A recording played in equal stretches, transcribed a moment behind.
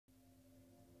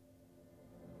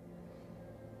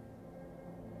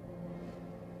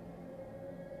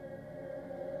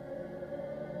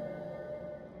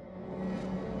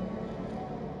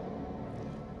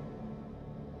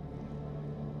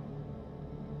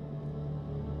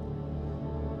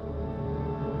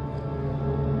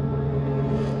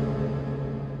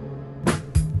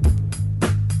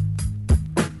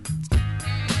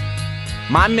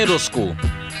My middle school,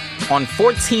 on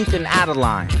 14th and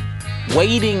Adeline,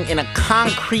 waiting in a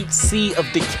concrete sea of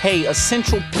decay, a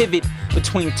central pivot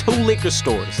between two liquor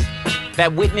stores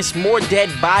that witness more dead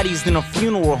bodies than a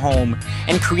funeral home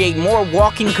and create more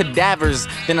walking cadavers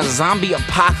than a zombie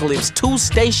apocalypse. Two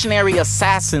stationary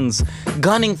assassins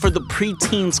gunning for the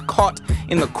preteens caught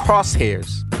in the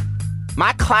crosshairs.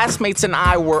 My classmates and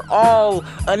I were all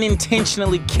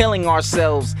unintentionally killing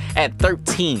ourselves at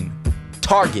 13.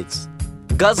 Targets.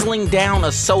 Guzzling down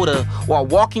a soda while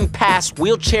walking past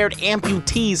wheelchaired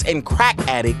amputees and crack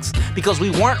addicts because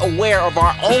we weren't aware of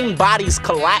our own bodies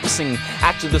collapsing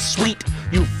after the sweet,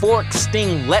 euphoric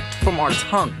sting leapt from our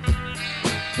tongue.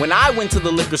 When I went to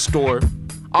the liquor store,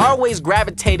 I always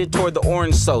gravitated toward the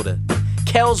orange soda.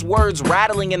 Kel's words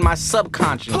rattling in my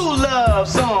subconscious. Who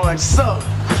loves orange soda?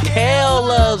 Kel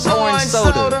loves orange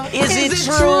soda. Is it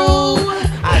true?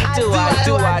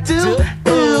 I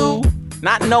do.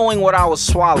 Not knowing what I was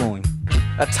swallowing.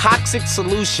 A toxic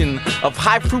solution of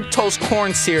high fructose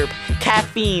corn syrup,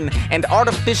 caffeine, and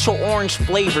artificial orange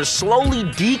flavors slowly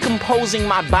decomposing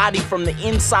my body from the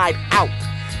inside out.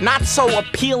 Not so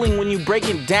appealing when you break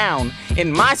it down.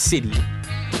 In my city,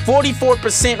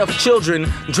 44% of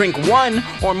children drink 1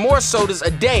 or more sodas a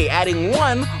day, adding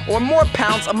 1 or more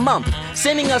pounds a month,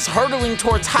 sending us hurtling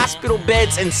towards hospital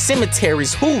beds and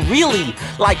cemeteries. Who really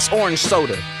likes orange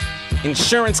soda?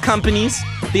 Insurance companies,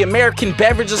 the American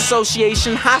Beverage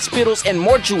Association, hospitals, and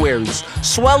mortuaries,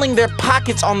 swelling their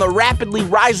pockets on the rapidly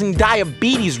rising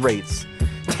diabetes rates.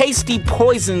 Tasty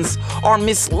poisons are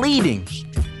misleading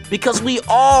because we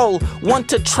all want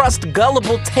to trust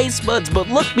gullible taste buds, but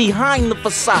look behind the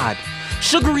facade.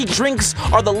 Sugary drinks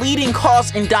are the leading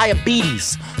cause in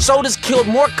diabetes. Sodas killed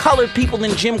more colored people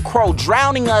than Jim Crow,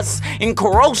 drowning us in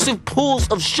corrosive pools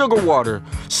of sugar water.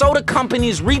 Soda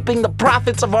companies reaping the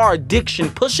profits of our addiction,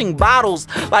 pushing bottles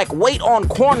like weight on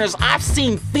corners. I've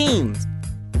seen fiends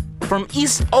from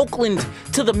East Oakland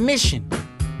to the Mission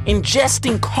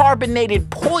ingesting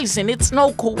carbonated poison. It's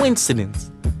no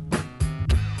coincidence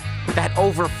that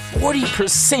over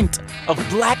 40% of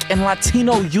Black and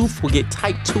Latino youth will get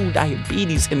type 2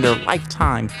 diabetes in their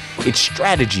lifetime. It's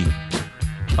strategy,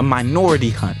 a minority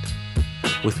hunt,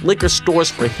 with liquor stores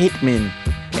for hitmen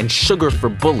and sugar for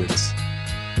bullets.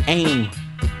 Aim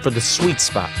for the sweet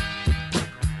spot.